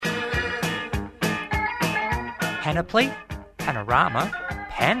panoply, panorama,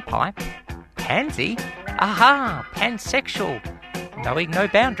 panpipe, pansy, aha, pansexual, knowing no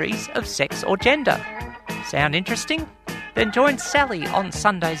boundaries of sex or gender. Sound interesting? Then join Sally on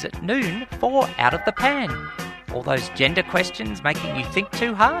Sundays at noon for Out of the Pan. All those gender questions making you think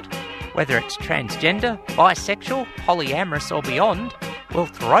too hard? Whether it's transgender, bisexual, polyamorous or beyond, we'll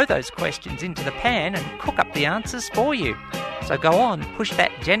throw those questions into the pan and cook up the answers for you. So go on, push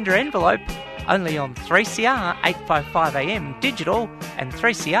that gender envelope, only on 3CR 855am digital and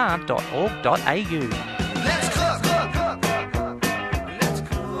 3cr.org.au. Let's cook. Let's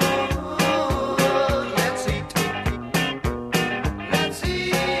cook. Let's eat. Let's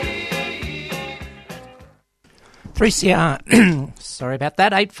eat. 3CR, sorry about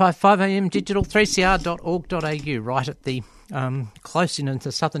that, 855am digital, 3cr.org.au, right at the close into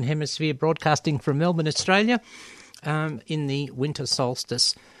the Southern Hemisphere, broadcasting from Melbourne, Australia, in the winter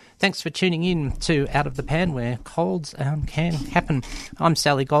solstice. Thanks for tuning in to Out of the Pan, where colds can happen. I'm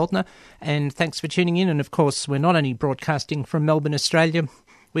Sally Goldner, and thanks for tuning in. And of course, we're not only broadcasting from Melbourne, Australia,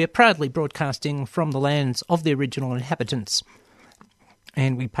 we are proudly broadcasting from the lands of the original inhabitants.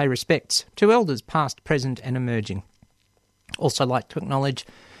 And we pay respects to elders past, present and emerging. Also like to acknowledge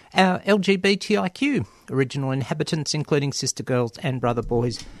our LGBTIQ original inhabitants, including sister girls and brother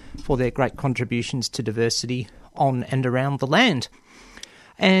boys, for their great contributions to diversity on and around the land.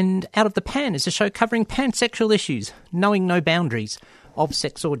 And Out of the Pan is a show covering pansexual issues, knowing no boundaries of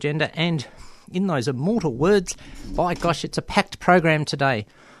sex or gender. And in those immortal words, by gosh, it's a packed program today.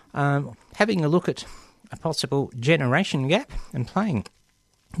 Having a look at a possible generation gap and playing,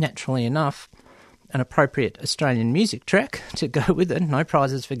 naturally enough, an appropriate Australian music track to go with it. No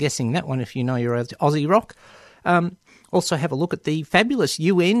prizes for guessing that one if you know your Aussie rock. Also have a look at the fabulous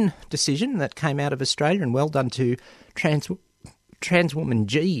UN decision that came out of Australia, and well done to trans woman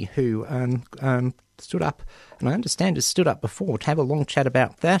G, who stood up, and I understand has stood up before, to have a long chat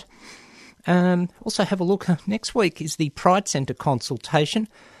about that. Also have a look, next week is the Pride Centre consultation,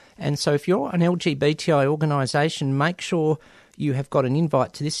 and so if you're an LGBTI organisation, make sure you have got an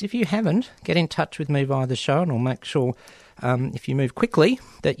invite to this. If you haven't, get in touch with me via the show, and I'll make sure, if you move quickly,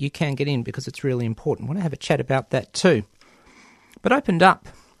 that you can get in, because it's really important. I want to have a chat about that too. But opened up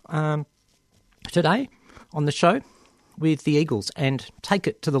today on the show with the Eagles and Take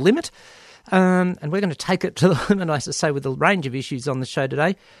It to the Limit. And we're going to take it to the limit, as I say, with a range of issues on the show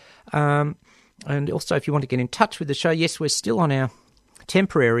today. And also, if you want to get in touch with the show, yes, we're still on our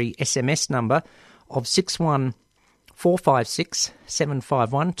temporary SMS number of 61456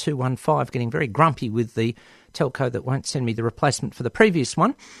 751 215, getting very grumpy with the telco that won't send me the replacement for the previous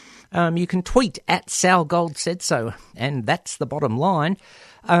one. You can tweet at Sal Gold Said So, and that's the bottom line.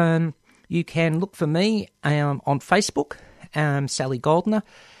 You can look for me on Facebook, Sally Goldner,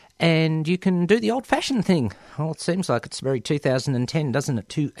 and you can do the old-fashioned thing. Well, it seems like it's very 2010, doesn't it,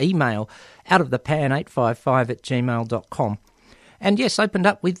 to email outofthepan855@gmail.com. And yes, opened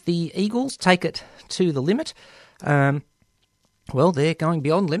up with the Eagles, Take It to the Limit. Well, they're going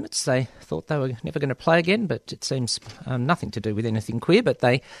beyond limits. They thought they were never going to play again, but it seems nothing to do with anything queer. But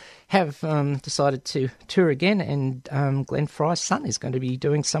they have decided to tour again, and Glenn Fry's son is going to be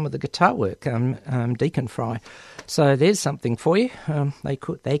doing some of the guitar work, Deacon Fry. So there's something for you.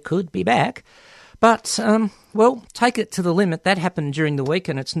 They could be back. But, well, Take It to the Limit. That happened during the week,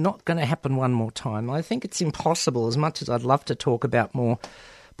 and it's not going to happen one more time. I think it's impossible, as much as I'd love to talk about more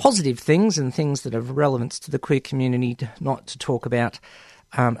positive things and things that have relevance to the queer community, not to talk about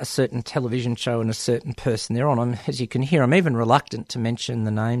a certain television show and a certain person they're on. As you can hear, I'm even reluctant to mention the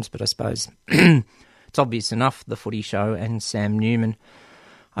names, but I suppose it's obvious enough, the Footy Show and Sam Newman.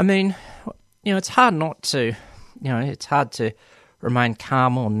 I mean, it's hard not to, it's hard to remain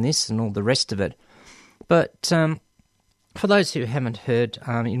calm on this and all the rest of it. But for those who haven't heard,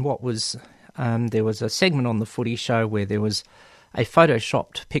 there was a segment on the Footy Show where there was a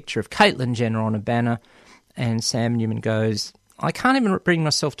photoshopped picture of Caitlyn Jenner on a banner, and Sam Newman goes, I can't even bring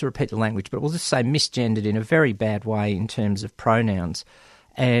myself to repeat the language, but we'll just say misgendered in a very bad way in terms of pronouns,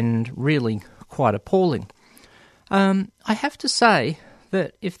 and really quite appalling. I have to say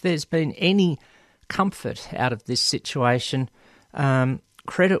that if there's been any comfort out of this situation,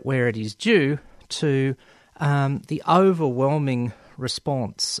 credit where it is due to the overwhelming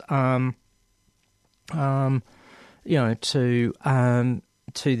response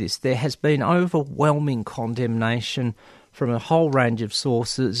to this. There has been overwhelming condemnation from a whole range of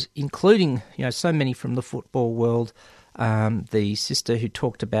sources, including, so many from the football world. The sister who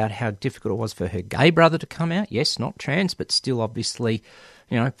talked about how difficult it was for her gay brother to come out. Yes, not trans, but still obviously,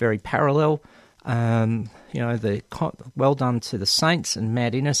 very parallel. Well done to the Saints and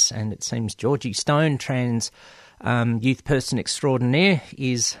Mad Innes, and it seems Georgie Stone, trans youth person extraordinaire,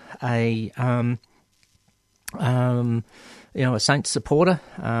 is a Saints supporter.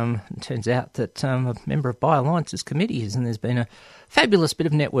 It turns out that a member of BioAlliance's committee is, and there's been a fabulous bit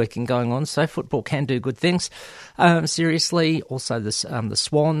of networking going on, so football can do good things. Seriously, also the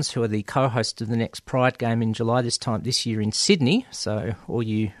Swans, who are the co-host of the next Pride game in July this year in Sydney, so all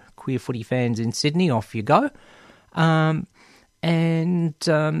you queer footy fans in Sydney, off you go. Others,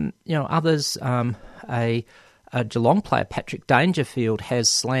 a Geelong player, Patrick Dangerfield, has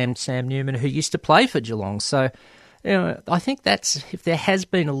slammed Sam Newman, who used to play for Geelong. So, I think if there has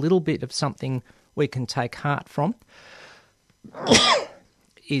been a little bit of something we can take heart from,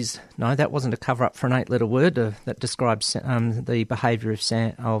 no, that wasn't a cover-up for an 8-letter word that describes the behaviour of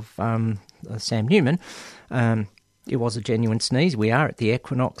Sam Newman. It was a genuine sneeze. We are at the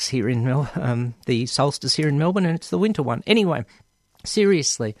equinox here in the solstice here in Melbourne, and it's the winter one. Anyway,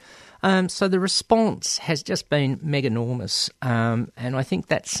 seriously, so the response has just been meganormous, and I think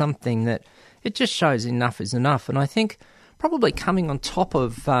that's something that it just shows enough is enough. And I think probably coming on top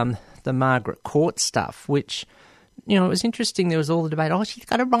of the Margaret Court stuff, which, it was interesting. There was all the debate, she's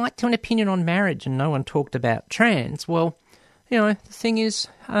got a right to an opinion on marriage, and no one talked about trans. Well, the thing is,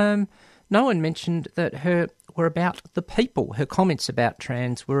 no one mentioned that were about the people. Her comments about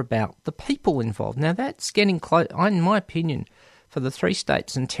trans were about the people involved. Now, that's getting close, in my opinion, for the 3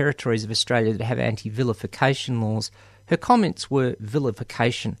 states and territories of Australia that have anti-vilification laws. Her comments were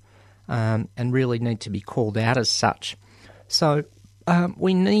vilification and really need to be called out as such. So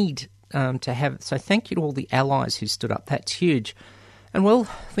we need to have... So thank you to all the allies who stood up. That's huge. And, well,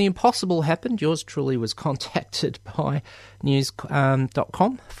 the impossible happened. Yours truly was contacted by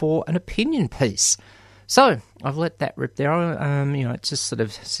news.com for an opinion piece. So I've let that rip there. It just sort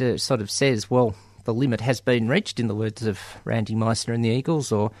of says, well, the limit has been reached, in the words of Randy Meissner and the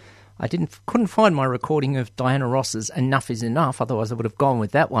Eagles, or I couldn't find my recording of Diana Ross's Enough is Enough, otherwise I would have gone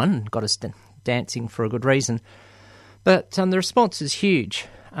with that one and got us dancing for a good reason. But the response is huge.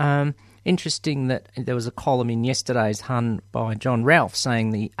 Interesting that there was a column in yesterday's Hun by John Ralph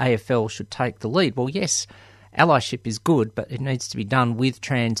saying the AFL should take the lead. Well, yes, allyship is good, but it needs to be done with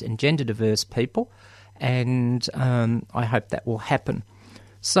trans and gender diverse people, and I hope that will happen.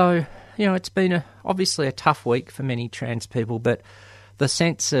 So, it's been obviously a tough week for many trans people, but the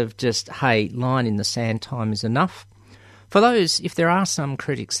sense of just, hey, line in the sand time is enough. For those, if there are some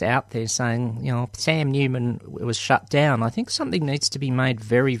critics out there saying, Sam Newman was shut down, I think something needs to be made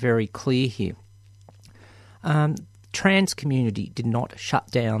very, very clear here. Trans community did not shut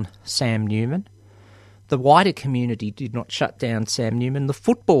down Sam Newman. The wider community did not shut down Sam Newman. The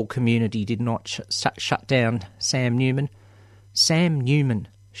football community did not shut down Sam Newman. Sam Newman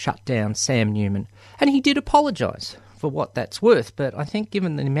shut down Sam Newman. And he did apologise for what that's worth, but I think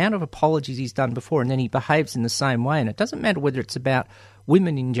given the amount of apologies he's done before, and then he behaves in the same way, and it doesn't matter whether it's about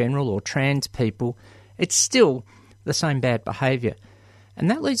women in general or trans people, it's still the same bad behaviour. And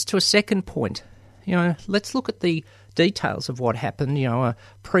that leads to a second point. Let's look at the details of what happened, a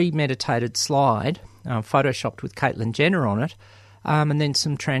premeditated slide, photoshopped with Caitlyn Jenner on it, and then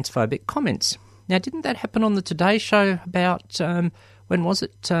some transphobic comments. Now, didn't that happen on the Today Show about, when was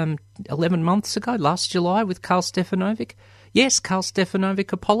it, 11 months ago, last July, with Karl Stefanovic? Yes, Karl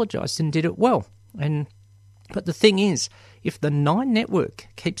Stefanovic apologised and did it well. But the thing is, if the Nine Network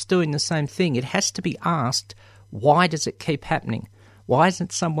keeps doing the same thing, it has to be asked, why does it keep happening? Why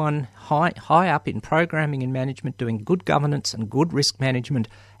isn't someone high up in programming and management doing good governance and good risk management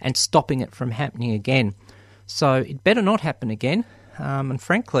and stopping it from happening again? So it better not happen again. And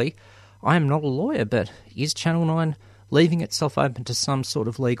frankly, I am not a lawyer, but is Channel 9 leaving itself open to some sort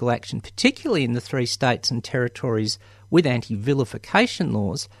of legal action, particularly in the 3 states and territories with anti-vilification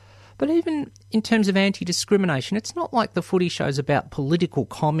laws? But even in terms of anti-discrimination, it's not like the footy show's about political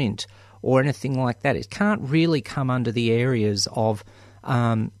comment or anything like that. It can't really come under the areas of,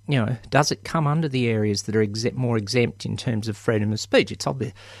 does it come under the areas that are more exempt in terms of freedom of speech? It's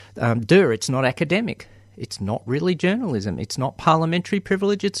obvious. It's not academic. It's not really journalism. It's not parliamentary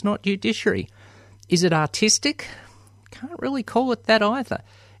privilege. It's not judiciary. Is it artistic? Can't really call it that either.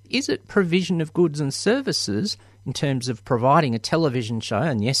 Is it provision of goods and services in terms of providing a television show?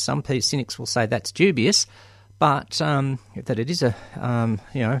 And yes, some cynics will say that's dubious, but that it is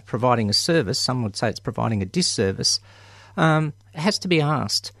providing a service. Some would say it's providing a disservice. It has to be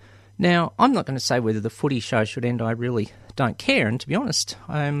asked. Now, I'm not going to say whether the footy show should end. I really don't care. And to be honest,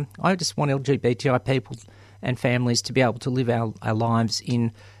 I just want LGBTI people and families to be able to live our lives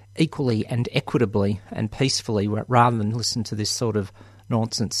in equally and equitably and peacefully, rather than listen to this sort of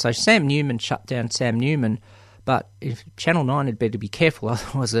nonsense. So Sam Newman shut down Sam Newman, but if Channel 9 had better be careful,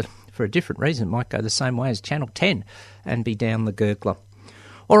 otherwise for a different reason it might go the same way as Channel 10 and be down the gurgler.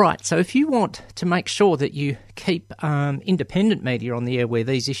 All right, so if you want to make sure that you keep independent media on the air where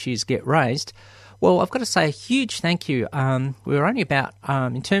these issues get raised, well, I've got to say a huge thank you. We were only about,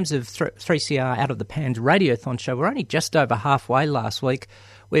 in terms of 3CR Out of the Pan's Radiothon show, we're only just over halfway last week.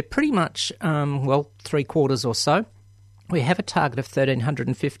 We're pretty much, three-quarters or so. We have a target of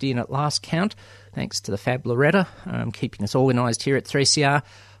 1,350 in at last count, thanks to the Fab Loretta, keeping us organised here at 3CR.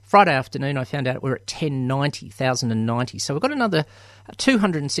 Friday afternoon, I found out we're at 1,090. So we've got another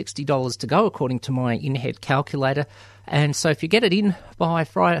 $260 to go, according to my in-head calculator. And so if you get it in by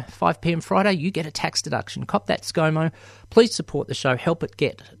 5 p.m. Friday, you get a tax deduction. Cop that, ScoMo. Please support the show. Help it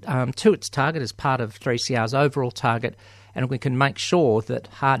get to its target as part of 3CR's overall target. And we can make sure that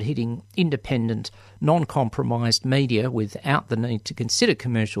hard-hitting, independent, non-compromised media without the need to consider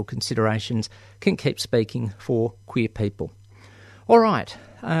commercial considerations can keep speaking for queer people. All right,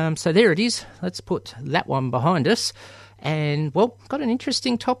 so there it is. Let's put that one behind us. And, well, got an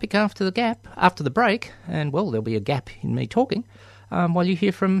interesting topic after the break. And, well, there'll be a gap in me talking while you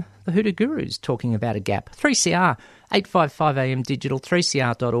hear from the Hoodoo Gurus talking about a gap. 3CR, 855 AM digital,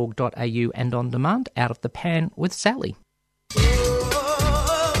 3cr.org.au and on demand, Out of the Pan with Sally.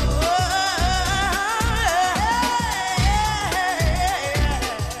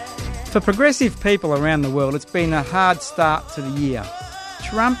 For progressive people around the world, it's been a hard start to the year.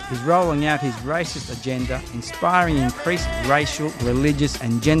 Trump is rolling out his racist agenda, inspiring increased racial, religious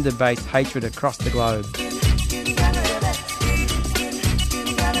and gender-based hatred across the globe.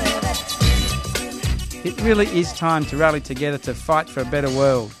 It really is time to rally together to fight for a better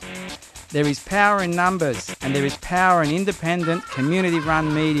world. There is power in numbers, and there is power in independent,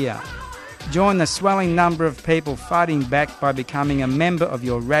 community-run media. Join the swelling number of people fighting back by becoming a member of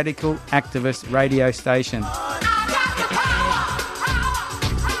your radical activist radio station.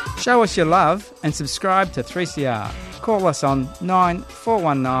 Show us your love and subscribe to 3CR. Call us on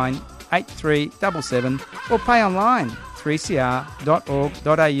 9419 8377 or pay online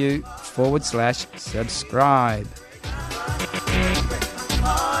 3cr.org.au/subscribe.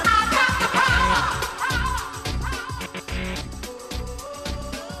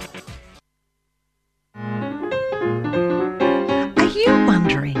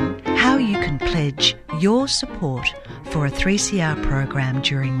 Pledge your support for a 3CR program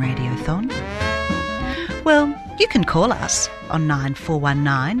during Radiothon? Well, you can call us on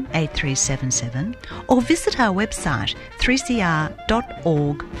 9419 8377 or visit our website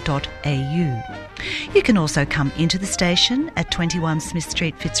 3cr.org.au. You can also come into the station at 21 Smith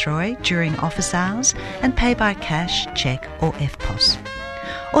Street, Fitzroy during office hours and pay by cash, cheque or EFTPOS.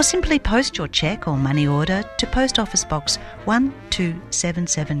 Or simply post your cheque or money order to Post Office Box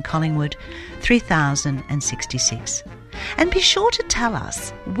 1277 Collingwood 3066. And be sure to tell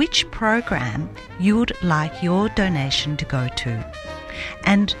us which program you would like your donation to go to.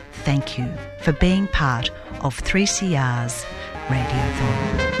 And thank you for being part of 3CR's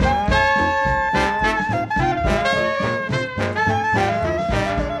Radiothon.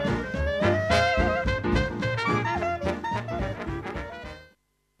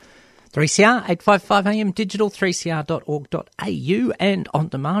 3CR, 855 AM digital, 3cr.org.au and on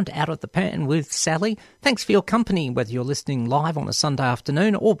demand, Out of the Pan with Sally. Thanks for your company, whether you're listening live on a Sunday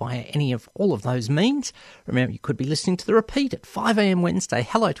afternoon or by any of all of those means. Remember, you could be listening to the repeat at 5 AM Wednesday.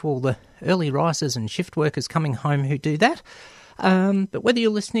 Hello to all the early risers and shift workers coming home who do that. But whether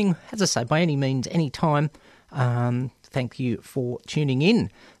you're listening, as I say, by any means, any time, thank you for tuning in.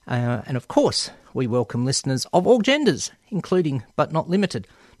 And of course, we welcome listeners of all genders, including but not limited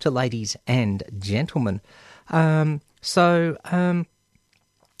to ladies and gentlemen. We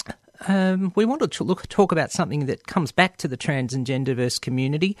wanted to talk about something that comes back to the trans and genderverse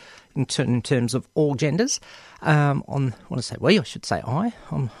community in terms of all genders. I should say I.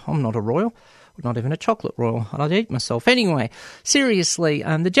 I'm not a royal, not even a chocolate royal, and I'd eat myself. Anyway, seriously,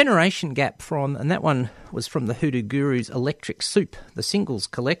 the generation gap and that one was from the Hoodoo Gurus' Electric Soup, the singles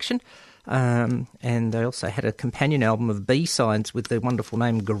collection. And they also had a companion album of B-sides with the wonderful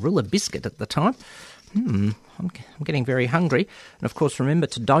name Gorilla Biscuit at the time. I'm getting very hungry. And of course, remember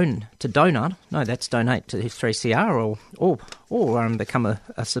to donate to 3CR or become a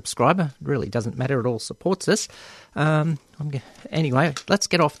subscriber. It really doesn't matter. It all supports us. Anyway, let's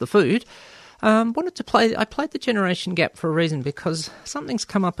get off the food. I played the Generation Gap for a reason, because something's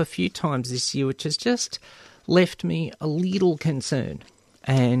come up a few times this year which has just left me a little concerned,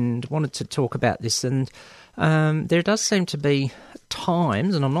 and wanted to talk about this. And there does seem to be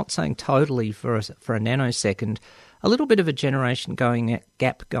times, and I'm not saying totally for a nanosecond, a little bit of a generation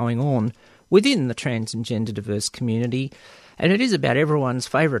gap going on within the trans and gender diverse community, and it is about everyone's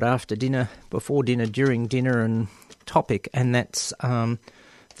favourite after dinner, before dinner, during dinner and topic, and that's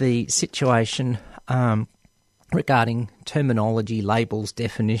the situation regarding terminology, labels,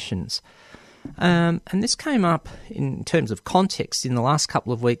 definitions. And this came up in terms of context in the last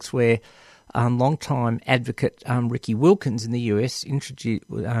couple of weeks where long-time advocate Ricky Wilkins in the US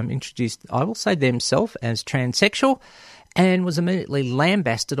introduced, I will say themselves, as transsexual, and was immediately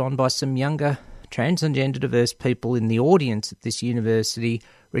lambasted on by some younger trans and gender diverse people in the audience at this university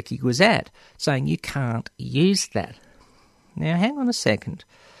Ricky was at, saying you can't use that. Now, hang on a second.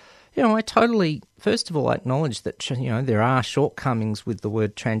 I totally, first of all, acknowledge that, there are shortcomings with the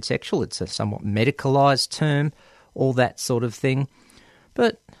word transsexual. It's a somewhat medicalised term, all that sort of thing.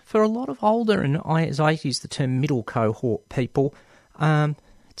 But for a lot of older, and as I use the term middle cohort people,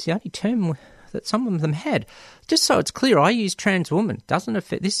 it's the only term that some of them had. Just so it's clear, I use trans woman.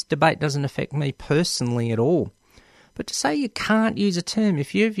 This debate doesn't affect me personally at all. But to say you can't use a term,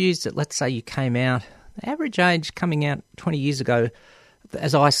 if you've used it, let's say you came out, the average age coming out 20 years ago,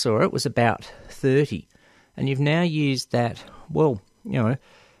 as I saw it, was about 30. And you've now used that,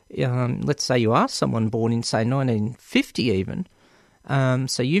 let's say you are someone born in, say, 1950 even.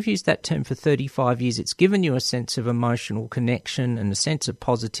 So you've used that term for 35 years. It's given you a sense of emotional connection and a sense of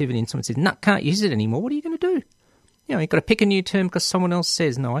positivity. And someone says, no, can't use it anymore. What are you going to do? You've got to pick a new term because someone else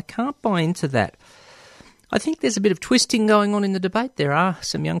says, no, I can't buy into that. I think there's a bit of twisting going on in the debate. There are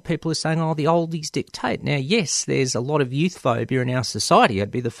some young people who are saying, the oldies dictate. Now, yes, there's a lot of youth phobia in our society.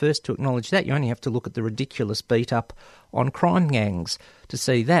 I'd be the first to acknowledge that. You only have to look at the ridiculous beat up on crime gangs to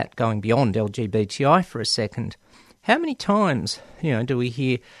see that, going beyond LGBTI for a second. How many times, do we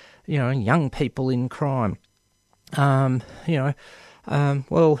hear, young people in crime? To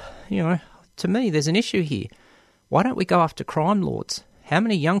me, there's an issue here. Why don't we go after crime lords? How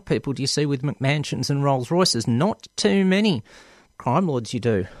many young people do you see with McMansions and Rolls Royces? Not too many. Crime lords you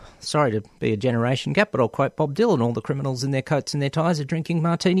do. Sorry to be a generation gap, but I'll quote Bob Dylan, all the criminals in their coats and their ties are drinking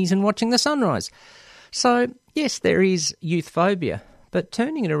martinis and watching the sunrise. So, yes, there is youth phobia, but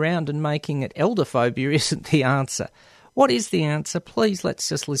turning it around and making it elder phobia isn't the answer. What is the answer? Please, let's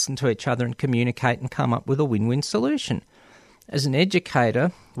just listen to each other and communicate and come up with a win-win solution. As an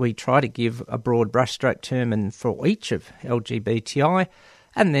educator, we try to give a broad brushstroke term and for each of LGBTI,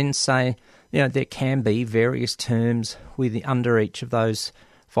 and then say, there can be various terms under each of those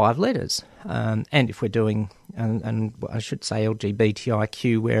 5 letters. And if we're doing, and I should say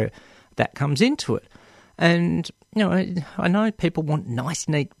LGBTIQ, where that comes into it. And, I know people want nice,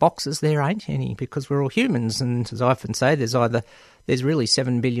 neat boxes. There ain't any, because we're all humans. And as I often say, there's really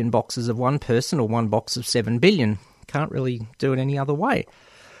 7 billion boxes of one person or one box of 7 billion. Can't really do it any other way.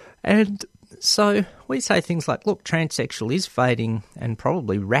 And so we say things like, look, transsexual is fading and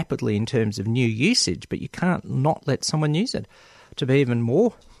probably rapidly in terms of new usage, but you can't not let someone use it. To be even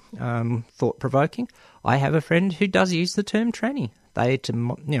more thought-provoking, I have a friend who does use the term tranny. They,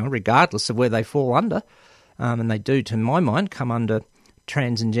 regardless of where they fall under, and they do, to my mind, come under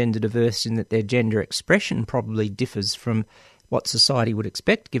trans and gender diverse in that their gender expression probably differs from what society would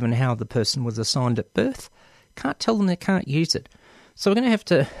expect, given how the person was assigned at birth. Can't tell them they can't use it. So we're going to have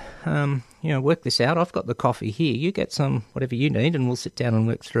to, work this out. I've got the coffee here. You get some, whatever you need, and we'll sit down and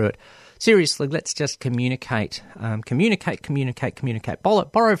work through it. Seriously, let's just communicate. Communicate.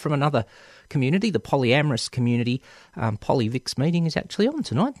 Borrow from another community, the polyamorous community. Polyvix meeting is actually on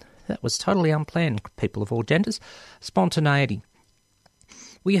tonight. That was totally unplanned, people of all genders. Spontaneity.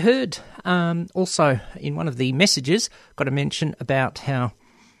 We heard also in one of the messages, got a mention about how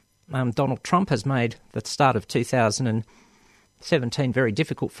Donald Trump has made the start of 2017 very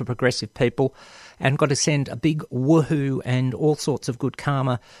difficult for progressive people and got to send a big woohoo and all sorts of good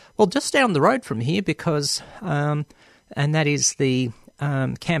karma. Well, just down the road from here because, and that is the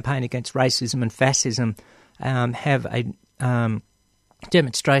campaign against racism and fascism, have a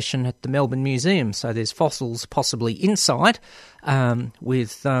demonstration at the Melbourne Museum. So there's fossils possibly inside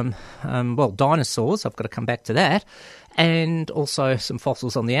with, dinosaurs. I've got to come back to that. And also some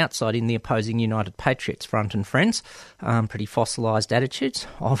fossils on the outside in the opposing United Patriots Front and Friends. Pretty fossilised attitudes,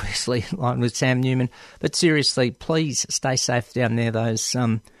 obviously, like with Sam Newman. But seriously, please stay safe down there. Those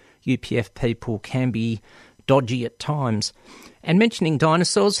UPF people can be dodgy at times. And mentioning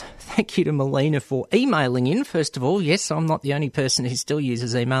dinosaurs, thank you to Melina for emailing in, first of all. Yes, I'm not the only person who still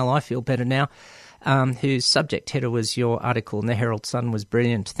uses email. I feel better now. Whose subject header was your article in the Herald Sun was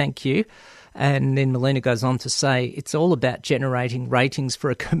brilliant. Thank you. And then Melina goes on to say, it's all about generating ratings for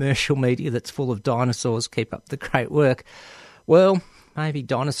a commercial media that's full of dinosaurs. Keep up the great work. Well, maybe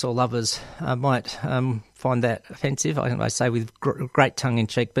dinosaur lovers might find that offensive. I say with great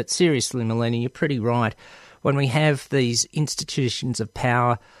tongue-in-cheek, but seriously, Melanie, you're pretty right. When we have these institutions of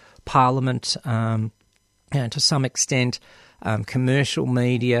power, Parliament, to some extent, commercial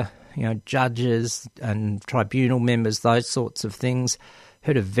media, judges and tribunal members, those sorts of things.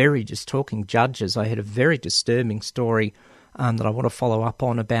 Just talking judges, I heard a very disturbing story that I want to follow up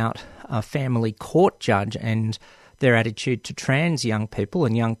on about a family court judge and their attitude to trans young people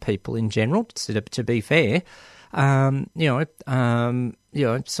and young people in general. To be fair, sort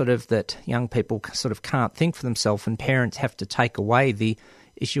of that young people sort of can't think for themselves, and parents have to take away the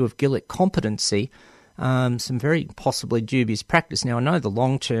issue of Gillick competency. Some very possibly dubious practice. Now, I know the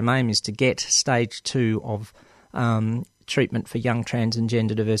long-term aim is to get stage 2 of treatment for young trans and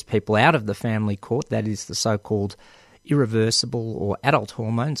gender diverse people out of the family court. That is the so-called irreversible or adult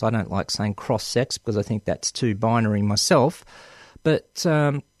hormones. I don't like saying cross-sex because I think that's too binary myself. But,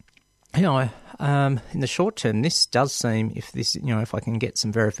 in the short term, this does seem, if I can get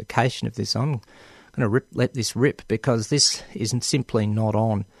some verification of this, I'm going to let this rip because this isn't simply not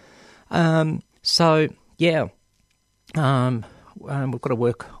on. We've got to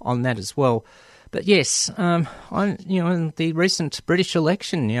work on that as well. But yes, in the recent British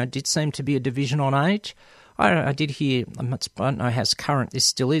election, did seem to be a division on age. I did hear, I don't know how current this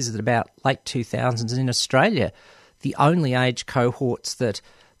still is, that about late 2000s in Australia, the only age cohorts that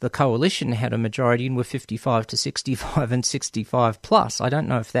the coalition had a majority in were 55 to 65 and 65 plus. I don't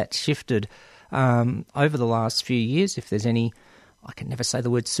know if that's shifted over the last few years, if there's any, I can never say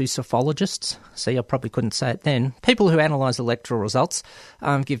the word sociophologists. See, I probably couldn't say it then. People who analyse electoral results,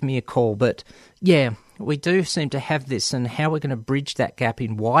 give me a call. But yeah, we do seem to have this, and how we're going to bridge that gap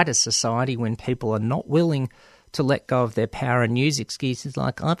in wider society when people are not willing to let go of their power and use excuses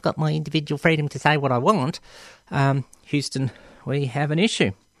like, I've got my individual freedom to say what I want. Houston, we have an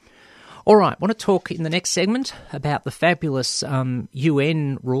issue. All right, I want to talk in the next segment about the fabulous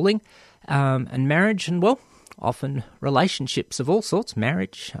UN ruling and marriage and, well, often relationships of all sorts,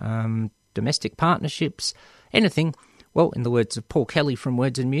 marriage, domestic partnerships, anything. Well, in the words of Paul Kelly from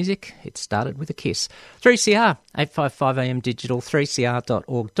Words and Music, it started with a kiss. 3CR, 855 AM digital,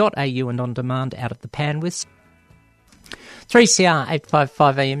 3cr.org.au and on demand out of the pan with 3CR,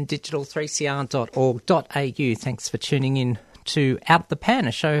 855 AM digital, 3cr.org.au. Thanks for tuning in to Out of the Pan,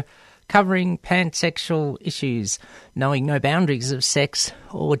 a show covering pansexual issues, knowing no boundaries of sex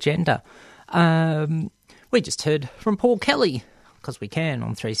or gender. We just heard from Paul Kelly, because we can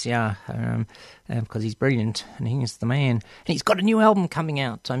on 3CR, because he's brilliant and he's the man. And he's got a new album coming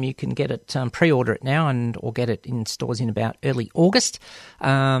out. You can get it, pre-order it now or get it in stores in about early August.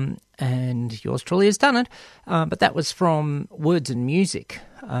 And yours truly has done it. But that was from Words and Music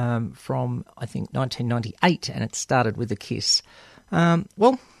from, I think, 1998, and it started with a kiss.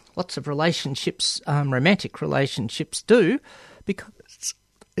 Well, lots of relationships, romantic relationships do, because...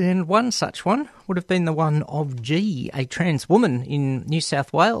 And one such one would have been the one of G, a trans woman in New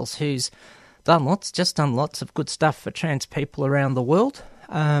South Wales who's done lots of good stuff for trans people around the world.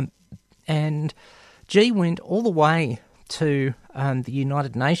 And G went all the way to the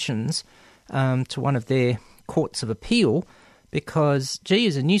United Nations, to one of their courts of appeal, because G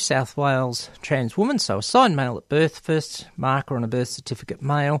is a New South Wales trans woman, so assigned male at birth, first marker on a birth certificate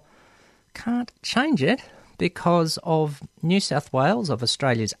male. Can't change it. Because of New South Wales, of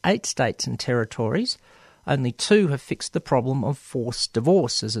Australia's 8 states and territories, only 2 have fixed the problem of forced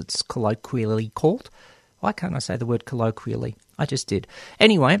divorce, as it's colloquially called. Why can't I say the word colloquially? I just did.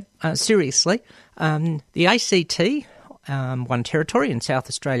 Anyway, seriously, the ACT, one territory in South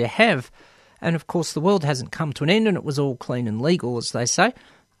Australia, have, and of course the world hasn't come to an end and it was all clean and legal, as they say.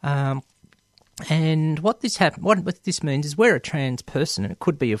 And what this means is we're a trans person, and it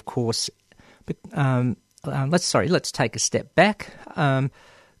could be, of course... Let's take a step back,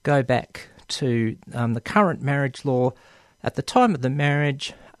 go back to the current marriage law. At the time of the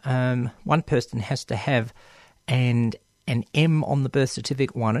marriage, one person has to have an M on the birth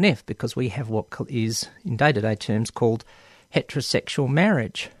certificate, one an F, because we have what is, in day-to-day terms, called heterosexual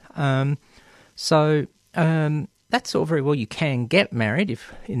marriage. So that's all very well. You can get married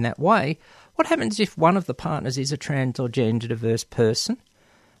if in that way. What happens if one of the partners is a trans or gender-diverse person?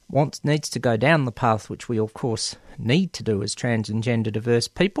 Needs to go down the path which we, of course, need to do as trans and gender-diverse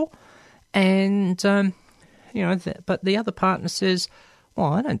people, and, but the other partner says,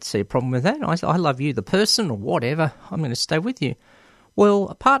 well, I don't see a problem with that. I love you, the person, or whatever. I'm going to stay with you. Well,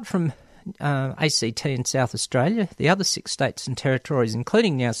 apart from ACT in South Australia, the other 6 states and territories,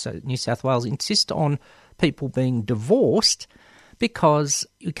 including New South Wales, insist on people being divorced because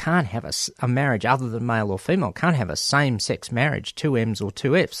you can't have a marriage other than male or female, can't have a same-sex marriage, 2 M's or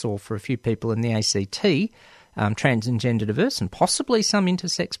 2 F's, or for a few people in the ACT, trans and gender diverse, and possibly some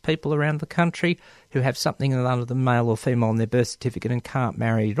intersex people around the country who have something other than male or female on their birth certificate and can't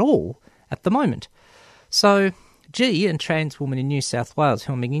marry at all at the moment. So G, a trans woman in New South Wales,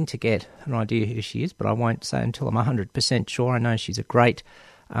 who I'm beginning to get an idea who she is, but I won't say until I'm 100% sure. I know she's a great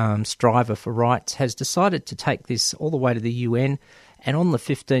striver for rights, has decided to take this all the way to the UN, and on the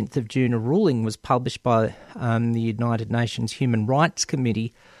 15th of June a ruling was published by the United Nations Human Rights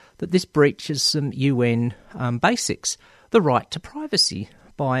Committee that this breaches some UN basics, the right to privacy.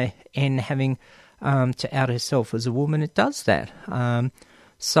 By N having to out herself as a woman, it does that.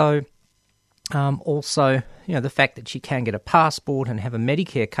 Also, the fact that she can get a passport and have a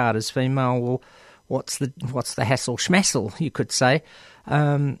Medicare card as female, well, what's the hassle schmassle, you could say.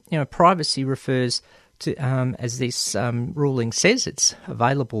 Privacy refers to, as this ruling says, it's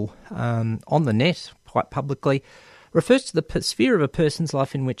available on the net quite publicly, refers to the sphere of a person's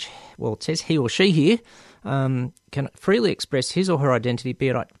life in which, well, it says he or she here, can freely express his or her identity, be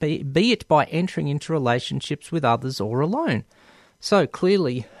it by entering into relationships with others or alone. So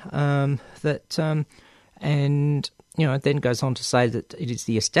clearly it then goes on to say that it is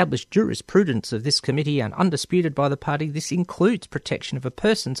the established jurisprudence of this committee and undisputed by the party. This includes protection of a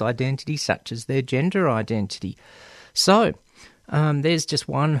person's identity, such as their gender identity. So there's just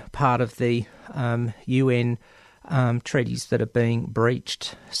one part of the UN treaties that are being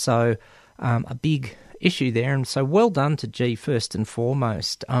breached. So a big issue there. And so well done to G first and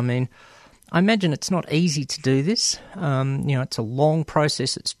foremost. I mean, I imagine it's not easy to do this. It's a long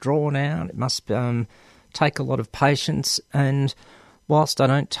process. It's drawn out. It must take a lot of patience. And whilst I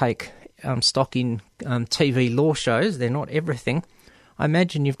don't take stock in TV law shows, they're not everything. I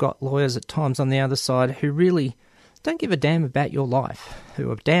imagine you've got lawyers at times on the other side who really don't give a damn about your life,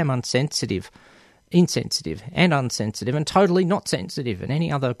 who are damn insensitive, and totally not sensitive, and any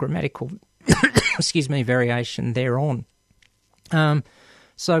other grammatical variation thereon.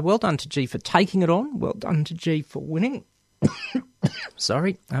 So well done to G for taking it on. Well done to G for winning.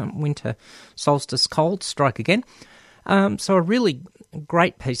 Sorry, winter solstice cold, strike again. So a really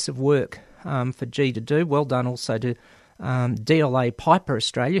great piece of work for G to do. Well done also to DLA Piper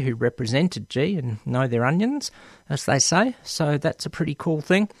Australia, who represented G and know their onions, as they say. So that's a pretty cool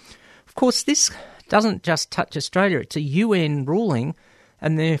thing. Of course, this doesn't just touch Australia. It's a UN ruling,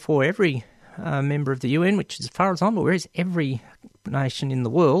 and therefore every member of the UN, which as far as I'm aware is every nation in the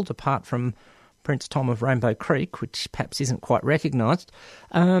world, apart from Prince Tom of Rainbow Creek, which perhaps isn't quite recognised,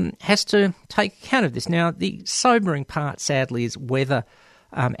 has to take account of this. Now, the sobering part, sadly, is whether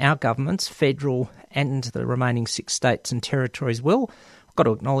our governments, federal and the remaining 6 states and territories, will. I've got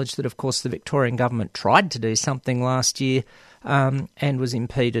to acknowledge that, of course, the Victorian government tried to do something last year and was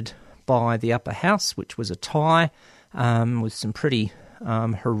impeded by the upper house, which was a tie, with some pretty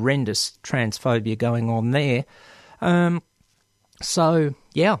horrendous transphobia going on there.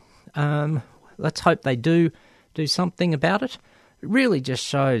 Let's hope they do something about it. It really just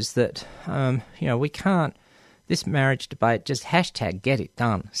shows that, we can't, this marriage debate, just hashtag get it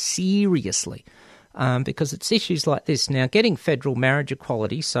done, seriously, because it's issues like this. Now, getting federal marriage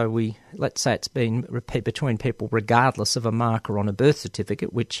equality, so let's say it's been between people regardless of a marker on a birth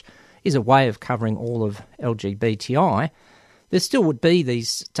certificate, which is a way of covering all of LGBTI, there still would be these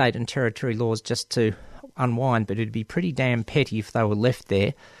state and territory laws just to unwind, but it'd be pretty damn petty if they were left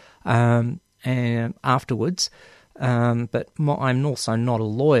there and afterwards. But I'm also not a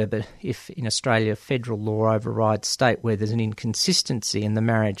lawyer, but if in Australia federal law overrides state where there's an inconsistency and the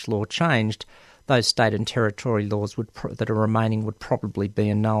marriage law changed, those state and territory laws that are remaining would probably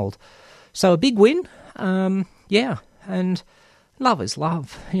be annulled. So a big win, and love is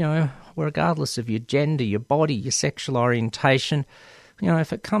love, regardless of your gender, your body, your sexual orientation.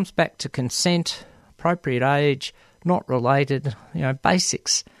 If it comes back to consent, appropriate age, not related,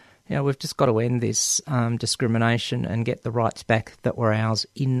 basics. We've just got to end this discrimination and get the rights back that were ours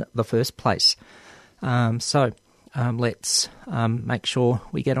in the first place. So let's make sure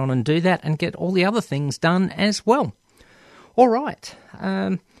we get on and do that and get all the other things done as well. All right.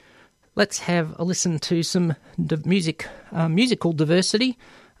 Let's have a listen to some musical diversity,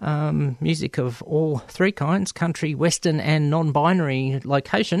 music of all 3 kinds, country, western and non-binary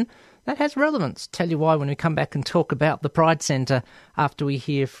location. That has relevance. Tell you why when we come back and talk about the Pride Centre after we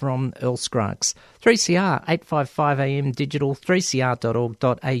hear from Earl Scruggs. 3CR, 855 AM digital,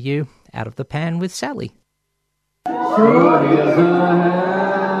 3cr.org.au, Out of the Pan with Sally. So here's a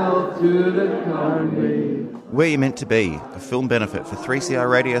hell to the country Where You Meant to Be, a film benefit for 3CR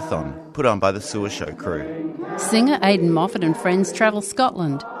Radiothon, put on by the Sewer Show crew. Singer Aidan Moffat and friends travel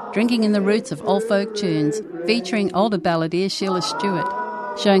Scotland, drinking in the roots of old folk tunes, featuring older balladeer Sheila Stewart.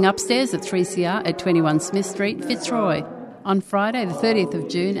 Showing upstairs at 3CR at 21 Smith Street, Fitzroy, on Friday the 30th of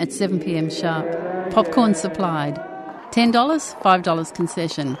June at 7pm sharp. Popcorn supplied. $10, $5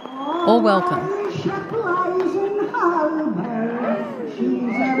 concession. All welcome.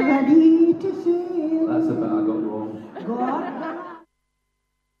 That's the bit I got wrong.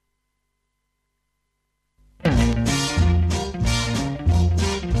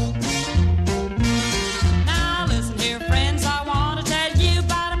 Now listen here, friends, I want to tell you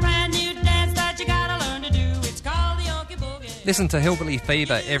about a brand new dance that you gotta learn to do. It's called the Okie Boogie. Listen to Hillbilly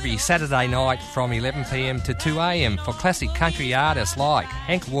Fever every Saturday night from 11pm to 2am for classic country artists like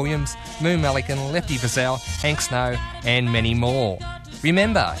Hank Williams, Moon Melican, Lefty Frizzell, Hank Snow and many more.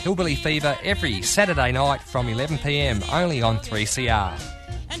 Remember, Hillbilly Fever every Saturday night from 11pm, only on 3CR.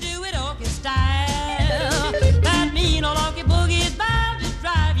 And do it Okie style. That mean old Okie Boogie is bound to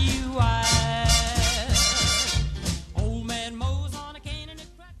drive you wild. Old man Moe's on a cane and a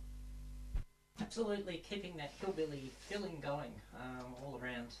crack. Absolutely keeping that hillbilly feeling going all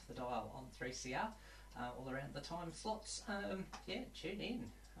around the dial on 3CR, all around the time slots. Tune in,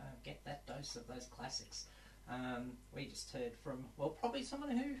 get that dose of those classics. We just heard from, well, probably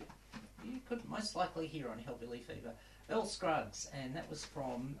someone who you could most likely hear on Hillbilly Fever, Earl Scruggs, and that was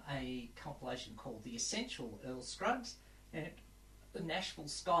from a compilation called The Essential Earl Scruggs, and the Nashville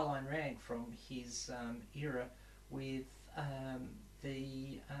Skyline Rag from his era with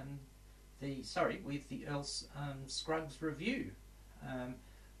the Earl Scruggs Review.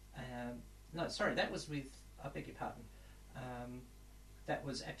 That was with, I beg your pardon, that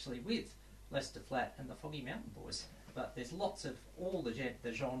was actually with Lester Flatt and the Foggy Mountain Boys. But there's lots of all the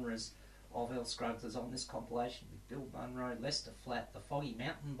genres of Earl Scruggs is on this compilation with Bill Munro, Lester Flatt, the Foggy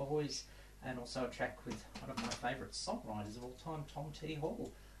Mountain Boys, and also a track with one of my favourite songwriters of all time, Tom T.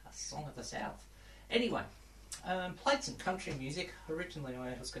 Hall, A Song of the South. Anyway, played some country music. Originally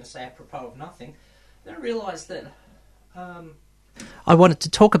I was going to say apropos of nothing. Then I realised that I wanted to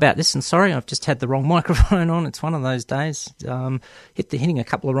talk about this, and sorry, I've just had the wrong microphone on. It's one of those days. Hitting a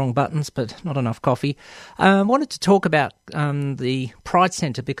couple of wrong buttons, but not enough coffee. Wanted to talk about the Pride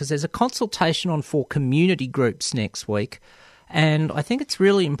Centre because there's a consultation on for community groups next week, and I think it's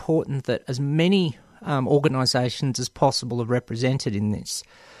really important that as many organisations as possible are represented in this.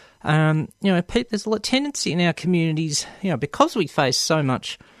 There's a tendency in our communities, because we face so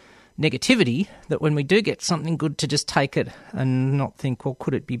much negativity, that when we do get something good to just take it and not think, well,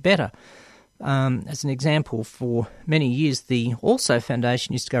 could it be better? As an example, for many years, the Also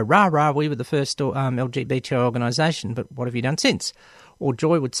Foundation used to go, rah, rah, we were the first LGBTI organisation, but what have you done since? Or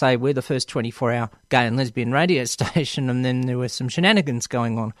Joy would say, we're the first 24-hour gay and lesbian radio station, and then there were some shenanigans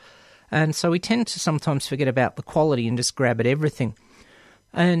going on. And so we tend to sometimes forget about the quality and just grab at everything.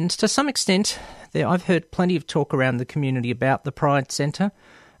 And to some extent, I've heard plenty of talk around the community about the Pride Centre.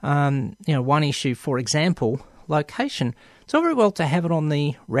 One issue, for example, location. It's all very well to have it on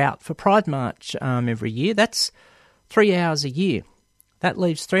the route for Pride March every year. That's 3 hours a year. That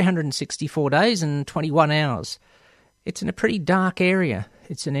leaves 364 days and 21 hours. It's in a pretty dark area.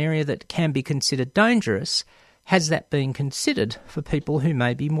 It's an area that can be considered dangerous. Has that been considered for people who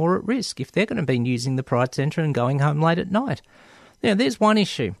may be more at risk if they're going to be using the Pride Centre and going home late at night? Now, there's one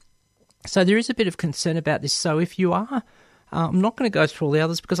issue. So there is a bit of concern about this. So if you are, I'm not going to go through all the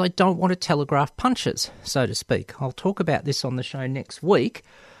others because I don't want to telegraph punches, so to speak. I'll talk about this on the show next week,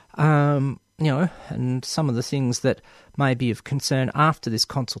 and some of the things that may be of concern after this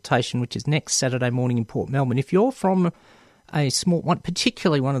consultation, which is next Saturday morning in Port Melbourne. If you're from a small one,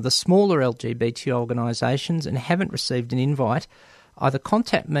 particularly one of the smaller LGBT organisations, and haven't received an invite, either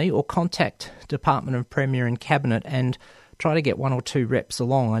contact me or contact Department of Premier and Cabinet and try to get one or two reps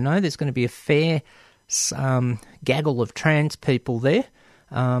along. I know there's going to be a fair gaggle of trans people there.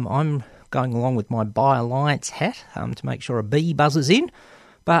 I'm going along with my Bi Alliance hat to make sure a bee buzzes in,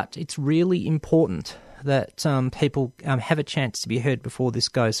 but it's really important that people have a chance to be heard before this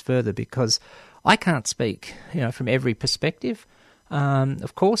goes further, because I can't speak from every perspective.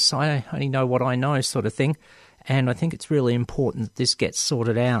 Of course, I only know what I know, sort of thing, and I think it's really important that this gets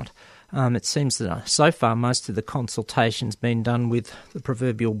sorted out. It seems that so far most of the consultation's been done with the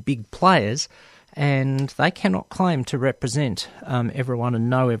proverbial big players, and they cannot claim to represent everyone and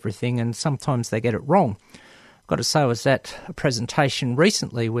know everything, and sometimes they get it wrong. I've got to say, I was at a presentation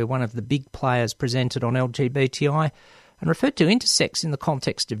recently where one of the big players presented on LGBTI and referred to intersex in the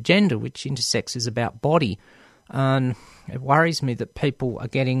context of gender, which intersex is about body. And it worries me that people are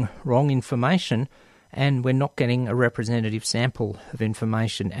getting wrong information and we're not getting a representative sample of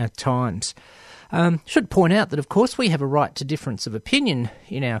information at times. Should point out that, of course, we have a right to difference of opinion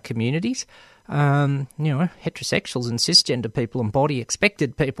in our communities. Heterosexuals and cisgender people and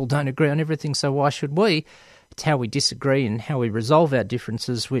body-expected people don't agree on everything, so why should we? It's how we disagree and how we resolve our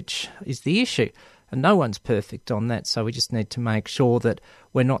differences which is the issue. And no one's perfect on that, so we just need to make sure that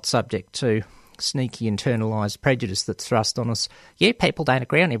we're not subject to sneaky internalised prejudice that's thrust on us. Yeah, people don't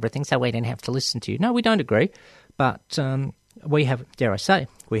agree on everything, so we don't have to listen to you. No, we don't agree, but we have, dare I say,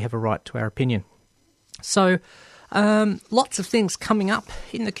 we have a right to our opinion. So, lots of things coming up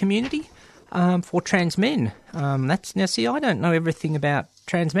in the community for trans men. Now, see, I don't know everything about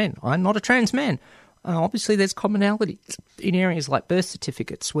trans men. I'm not a trans man. Obviously, there's commonalities in areas like birth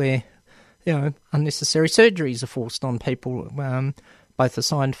certificates where, unnecessary surgeries are forced on people, both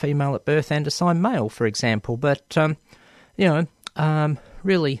assigned female at birth and assigned male, for example. But,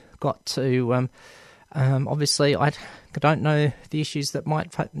 really got to... obviously, I don't know the issues that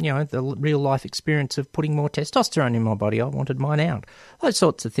might, the real-life experience of putting more testosterone in my body. I wanted mine out. Those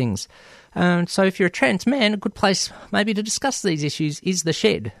sorts of things. So if you're a trans man, a good place maybe to discuss these issues is The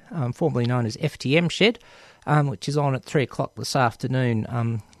Shed, formerly known as FTM Shed, which is on at 3 o'clock this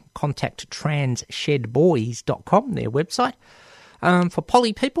afternoon. Contact transshedboys.com, their website. For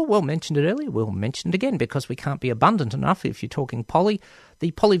poly people, well, mentioned it earlier, we'll mention it again because we can't be abundant enough if you're talking poly.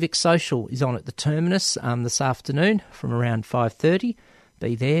 The Polyvic Social is on at the Terminus this afternoon from around 5:30.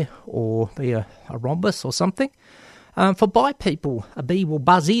 Be there or be a rhombus or something. For bi people, a bee will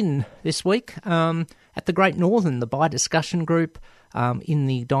buzz in this week at the Great Northern, the bi discussion group in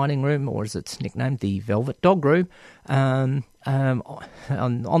the dining room, or as it's nicknamed, the Velvet Dog Room, on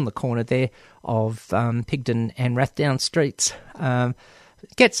the corner there of Pigden and Rathdown Streets.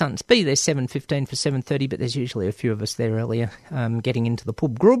 Be there 7:15 for 7:30, but there's usually a few of us there earlier, getting into the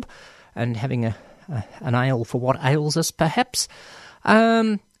pub grub and having an ale for what ails us, perhaps.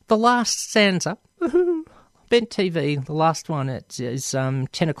 The last stanza, Bent TV, the last one, is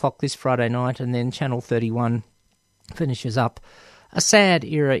 10 o'clock this Friday night, and then Channel 31 finishes up a sad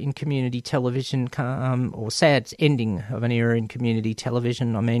era in community television, or sad ending of an era in community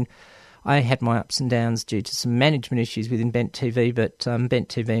television. I mean, I had my ups and downs due to some management issues within Bent TV, but Bent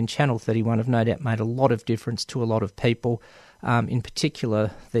TV and Channel 31 have no doubt made a lot of difference to a lot of people, in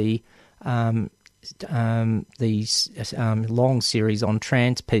particular the long series on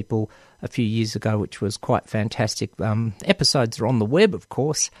trans people a few years ago, which was quite fantastic. Episodes are on the web, of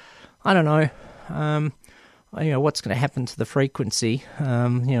course. I don't know. What's going to happen to the frequency,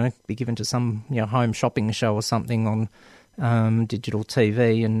 be given to some, home shopping show or something on digital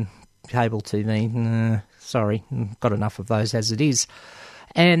TV and cable TV. Sorry, got enough of those as it is.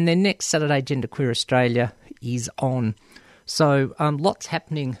 And then next Saturday, Genderqueer Australia is on. So lots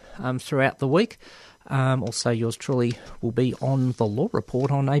happening throughout the week. Also, yours truly will be on The Law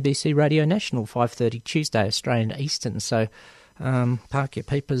Report on ABC Radio National, 5:30 Tuesday, Australian Eastern. So park your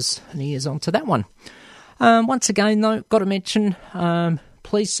peepers and ears onto that one. Once again, though, got to mention,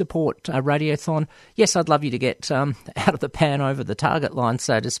 please support Radiothon. Yes, I'd love you to get out of the pan over the target line,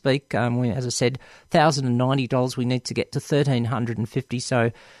 so to speak. As I said, $1,090. We need to get to $1,350.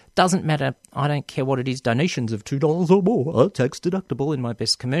 So doesn't matter. I don't care what it is. Donations of $2 or more are tax deductible in my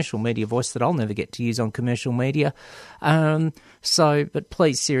best commercial media voice that I'll never get to use on commercial media. But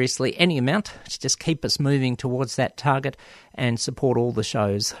please, seriously, any amount to just keep us moving towards that target and support all the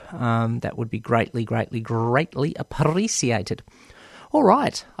shows. That would be greatly, greatly, greatly appreciated. All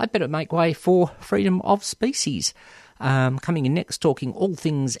right, I'd better make way for Freedom of Species. Coming in next, talking all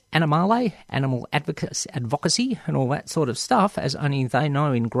things animale, animal advocacy, and all that sort of stuff, as only they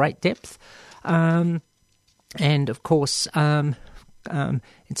know in great depth. And, of course, in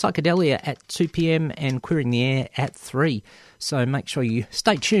Psychedelia at 2 p.m. and Queering the Air at 3. So make sure you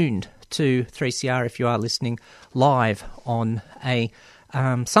stay tuned to 3CR if you are listening live on a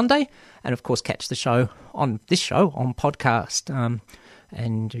Sunday. And, of course, catch the show on podcast.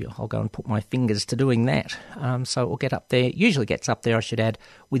 And I'll go and put my fingers to doing that. So it will get up there. It usually gets up there, I should add,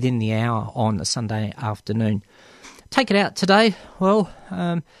 within the hour on a Sunday afternoon. Take it out today. Well,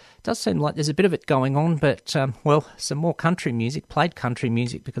 it does seem like there's a bit of it going on, but, some more country music, played country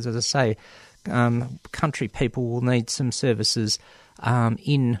music, because, as I say, country people will need some services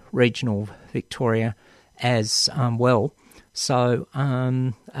in regional Victoria as well. So,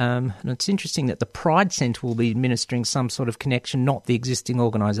 and it's interesting that the Pride Centre will be administering some sort of connection, not the existing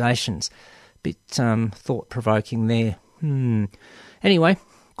organisations. Bit thought-provoking there. Anyway,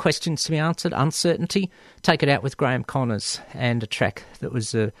 questions to be answered, uncertainty. Take it out with Graham Connors, and a track that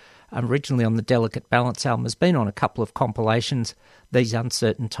was originally on the Delicate Balance album, has been on a couple of compilations, These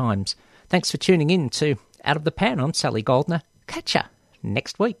Uncertain Times. Thanks for tuning in to Out of the Pan. I'm Sally Goldner. Catch ya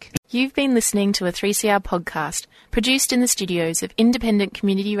next week. You've been listening to a 3CR podcast produced in the studios of independent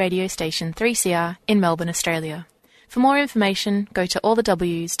community radio station 3CR in Melbourne, Australia. For more information, go to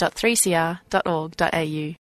allthews.3cr.org.au.